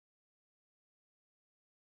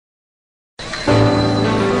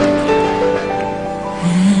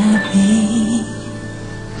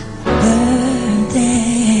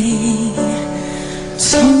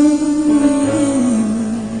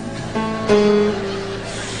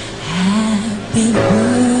happy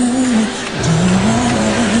birthday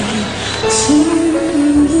to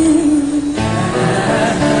you.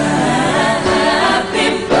 Happy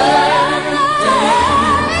birthday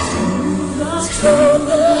to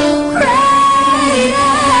the great.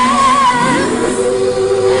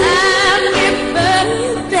 Happy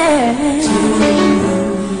birthday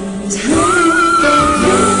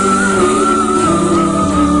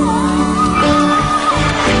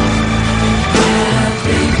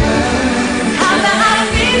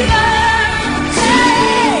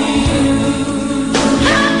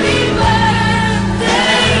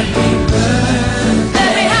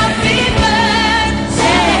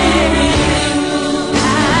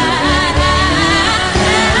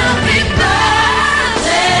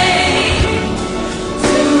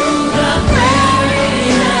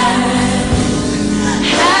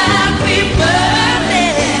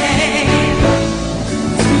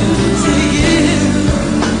to you.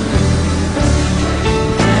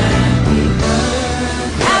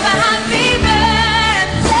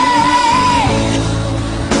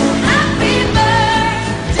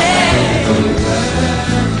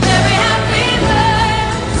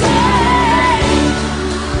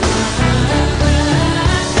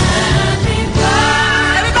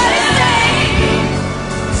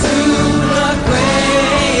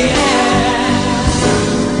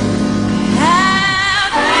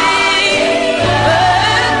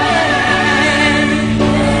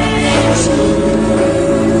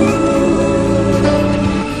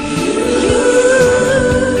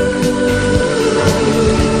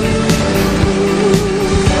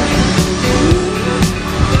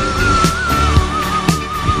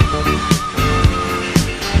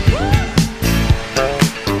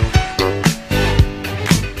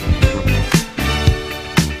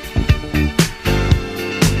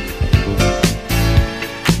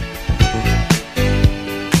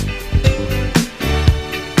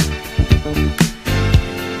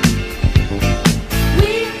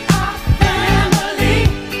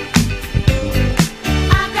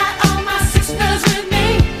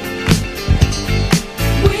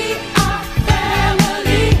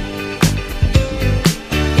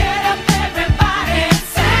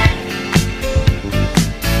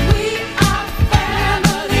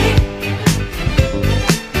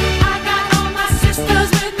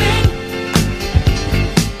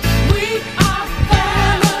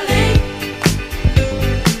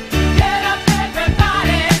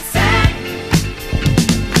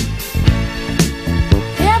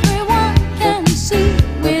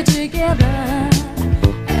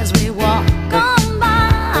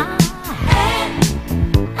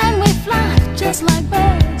 Just like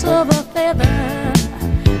birds of a feather,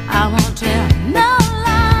 I won't tell no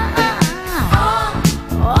lie.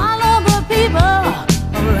 All of the people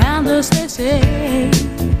around us, they say,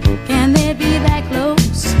 can they be that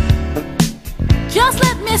close? Just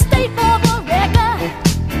let me state for the record,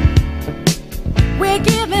 we're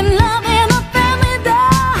giving love in a family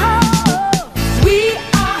dose. We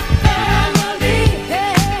are family.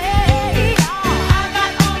 Hey, I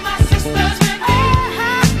got all my sisters with me.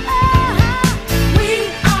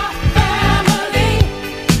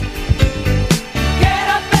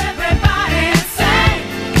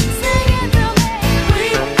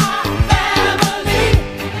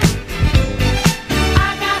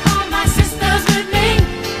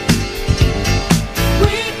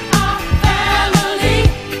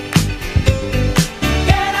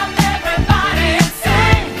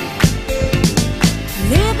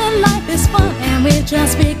 We've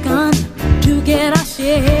just begun to get our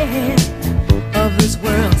share of this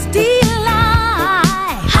world's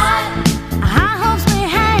delight. High hopes we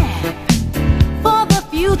have for the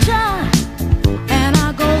future and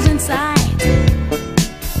our goals in sight.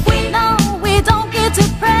 We know we don't get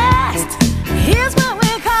depressed. Here's what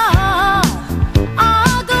we call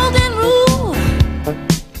our golden rule.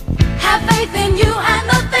 Have faith in you and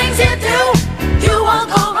the things you do. You won't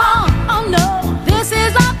go wrong. Oh no, this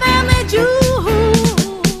is our family jewel.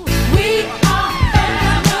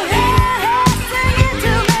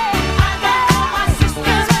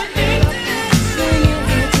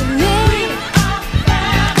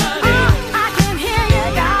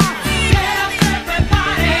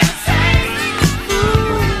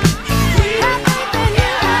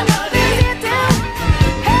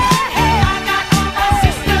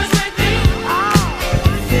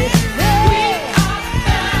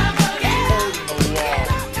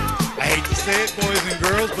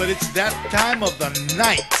 But it's that time of the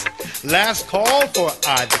night. Last call for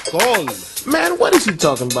alcohol. Man, what is he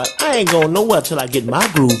talking about? I ain't going nowhere till I get my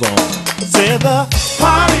groove on. Say the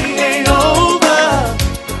party ain't over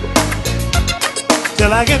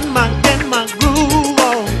till I get my groove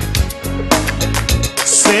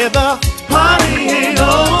Say the party ain't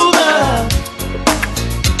over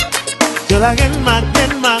till I get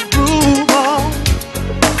my groove on.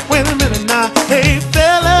 Wait a minute now, hey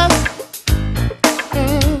fellas,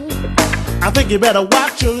 I think you better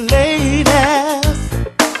watch your ladies,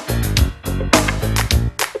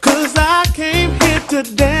 'cause I came here to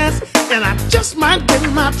dance, and I just might get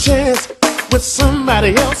my chance with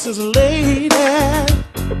somebody else's lady.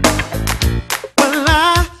 When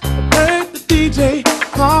I heard the DJ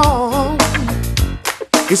call,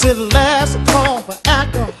 he said last call for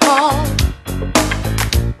alcohol.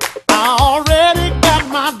 I already got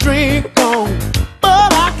my drink on, but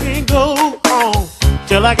I can't go home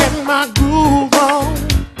till I get my groove on.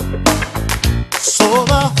 So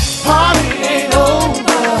the party ain't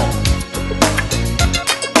over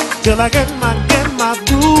till I get my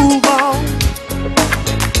groove on.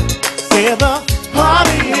 Say the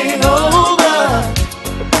party ain't over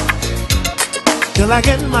till I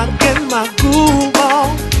get my groove on.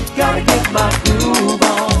 Gotta get my groove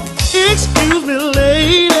on. Excuse me,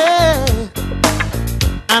 lady,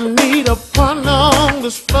 I need a partner on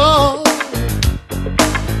this floor.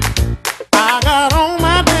 I got on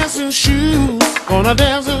my dancing shoes, gonna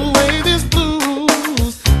dance away this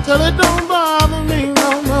blues till it don't bother me no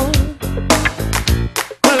more.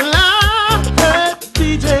 Well, I heard the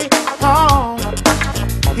DJ call,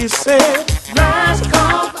 he said last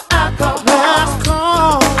call for alcohol, last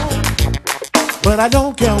call. But I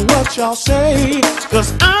don't care what y'all say, 'cause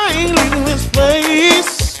I ain't leaving this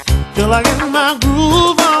place till I get my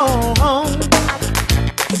groove on.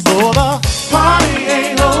 So the party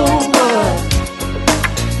ain't over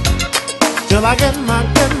till I get my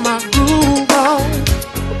groove on.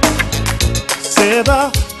 Say the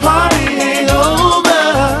party ain't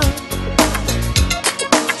over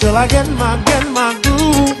till I get my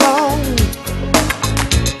groove on.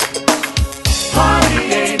 Party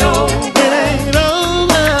ain't over, it ain't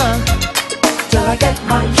over till I get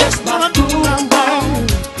my groove on.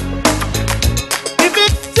 If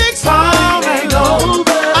it takes all ain't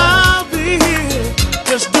over, I'll be here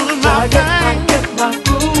just doing my thing. Get my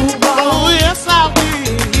groove on. Oh yes, I'll be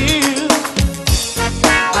here.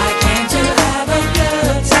 I came to have a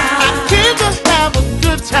good time. I came to have a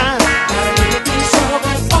good time. Let me solve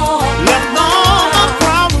it all. Let all my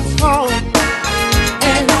problems fall.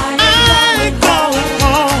 And I ain't going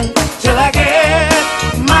home till I get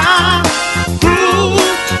my groove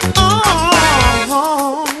on.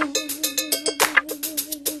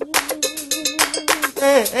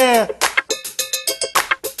 Yeah.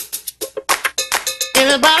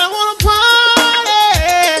 Anybody wanna party?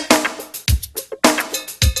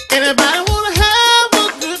 Anybody wanna have a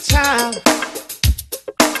good time?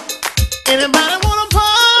 Anybody wanna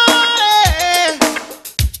party?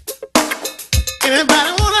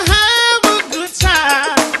 Anybody wanna have a good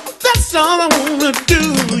time? That's all I wanna do,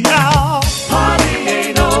 y'all. Party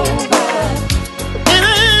ain't over. It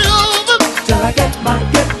ain't over till I get my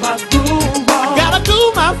groove on. Gotta do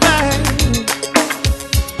my thing.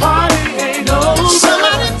 Party ain't over.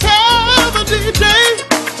 Somebody tell the DJ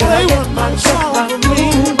play one more song for me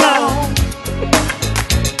now.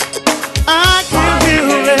 I can't get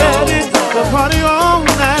ready to party all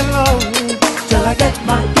night long till I get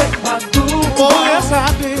my groove on. Oh yes I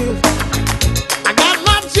did. I got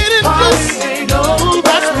my gin and juice. Ain't over.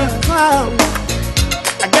 Watch me clown.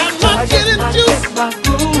 I got my gin and juice.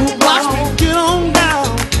 Watch me get on down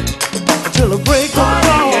until the break of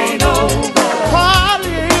dawn. Party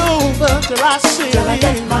ain't over till I see it.